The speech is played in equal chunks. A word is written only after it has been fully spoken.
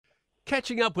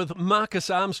catching up with Marcus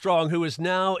Armstrong, who is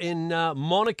now in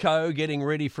Monaco getting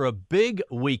ready for a big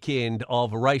weekend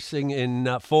of racing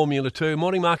in Formula 2.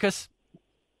 Morning, Marcus.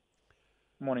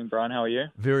 Morning, Brian. How are you?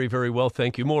 Very, very well,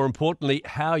 thank you. More importantly,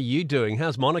 how are you doing?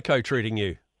 How's Monaco treating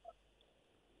you?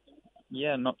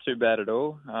 Yeah, not too bad at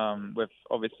all. We've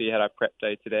obviously had our prep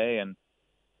day today, and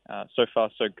so far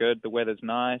so good. The weather's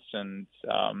nice, and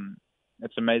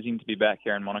it's amazing to be back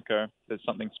here in Monaco. There's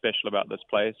something special about this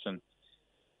place, and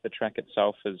the track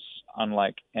itself is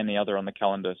unlike any other on the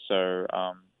calendar. So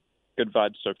good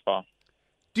vibes so far.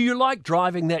 Do you like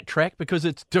driving that track? Because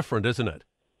it's different, isn't it?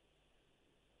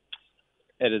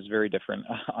 It is very different.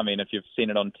 I mean, if you've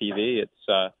seen it on TV,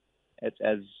 it's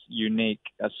as unique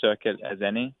a circuit as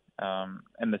any,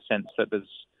 in the sense that there's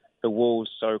the wall's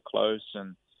so close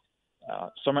and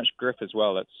so much grip as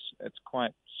well. It's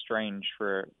quite strange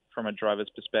from a driver's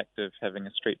perspective, having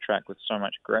a street track with so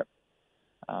much grip.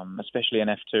 Especially in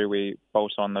F2, we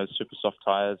bolt on those super soft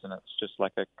tires, and it's just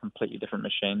like a completely different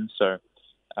machine. So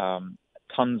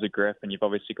tons of grip, and you've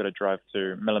obviously got to drive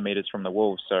to millimeters from the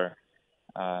wall. So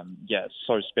yeah, it's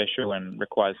so special and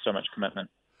requires so much commitment.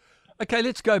 Okay,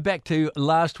 let's go back to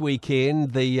last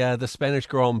weekend, the Spanish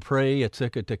Grand Prix at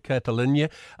Circuit de Catalunya.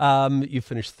 You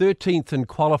finished 13th in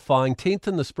qualifying, 10th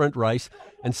in the sprint race,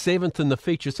 and 7th in the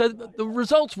feature. So the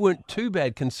results weren't too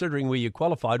bad considering where you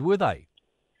qualified, were they?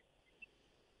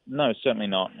 No, certainly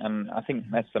not. And I think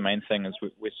that's the main thing, is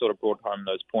we sort of brought home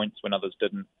those points when others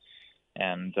didn't.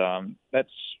 And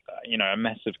that's, a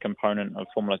massive component of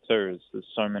Formula 2 is there's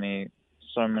so many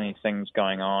things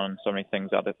going on, so many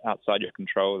things outside your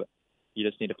control that you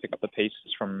just need to pick up the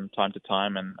pieces from time to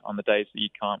time. And on the days that you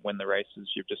can't win the races,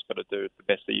 you've just got to do the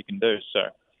best that you can do. So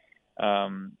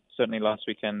certainly last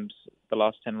weekend, the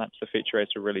last 10 laps of the feature race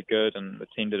were really good, and the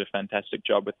team did a fantastic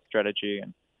job with strategy.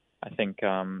 And I think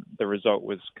the result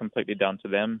was completely down to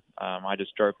them. I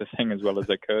just drove the thing as well as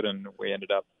I could, and we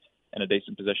ended up in a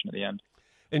decent position at the end.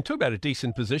 And talk about a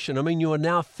decent position. I mean, you are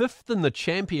now 5th in the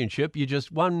championship. You're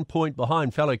just 1 point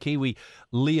behind fellow Kiwi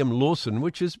Liam Lawson,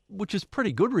 which is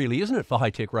pretty good, really, isn't it, for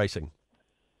high-tech racing?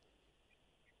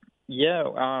 Yeah,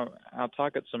 our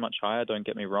targets are much higher, don't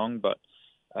get me wrong, but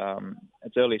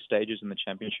it's early stages in the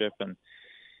championship, and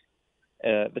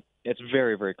it's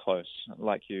very, very close,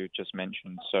 like you just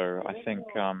mentioned. So I think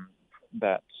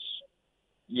that,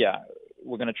 yeah,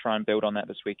 we're going to try and build on that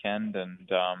this weekend, and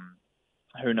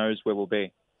who knows where we'll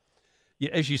be. Yeah,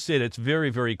 as you said, it's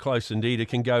very, very close indeed. It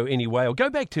can go any way. I'll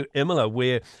go back to Imola,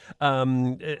 where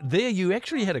there you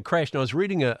actually had a crash. And I was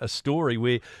reading a story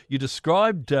where you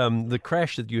described the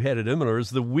crash that you had at Imola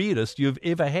as the weirdest you've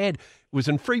ever had. It was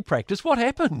in free practice. What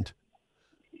happened?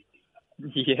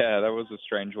 Yeah, that was a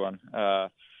strange one.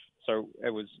 So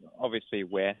it was obviously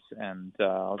wet, and I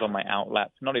was on my out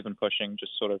lap, not even pushing,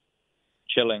 just sort of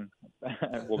chilling,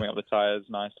 warming up the tires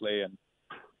nicely, and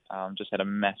just had a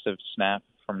massive snap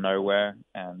from nowhere,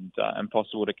 and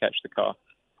impossible to catch the car.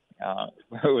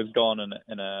 It was gone, and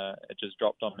it just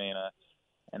dropped on me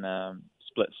in a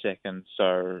split second.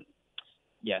 So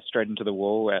yeah, straight into the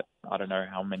wall at I don't know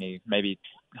how many, maybe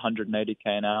 180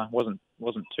 km/h.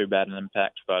 Wasn't too bad an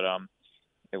impact, but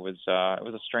it was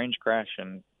a strange crash,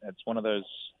 and it's one of those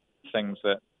things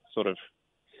that sort of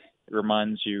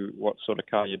reminds you what sort of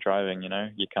car you're driving.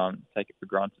 You can't take it for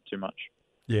granted too much.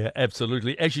 Yeah,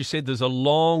 absolutely. As you said, there's a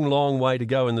long, long way to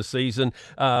go in the season,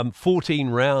 14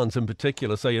 rounds in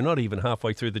particular, so you're not even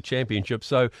halfway through the championship.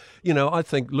 So, I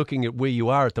think looking at where you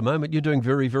are at the moment, you're doing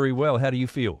very, very well. How do you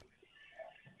feel?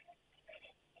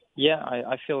 Yeah,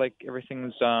 I feel like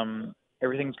everything's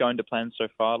going to plan so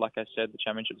far. Like I said, the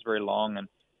championship's very long, and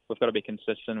we've got to be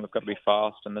consistent. We've got to be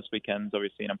fast, and this weekend's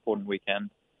obviously an important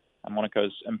weekend. And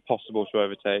Monaco's impossible to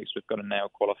overtake, so we've got to nail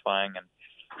qualifying.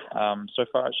 And so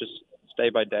far, it's just day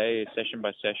by day, session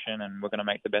by session, and we're going to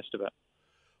make the best of it.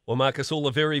 Well, Marcus, all the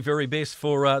very, very best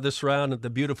for this round at the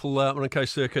beautiful Monaco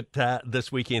circuit this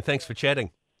weekend. Thanks for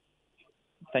chatting.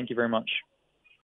 Thank you very much.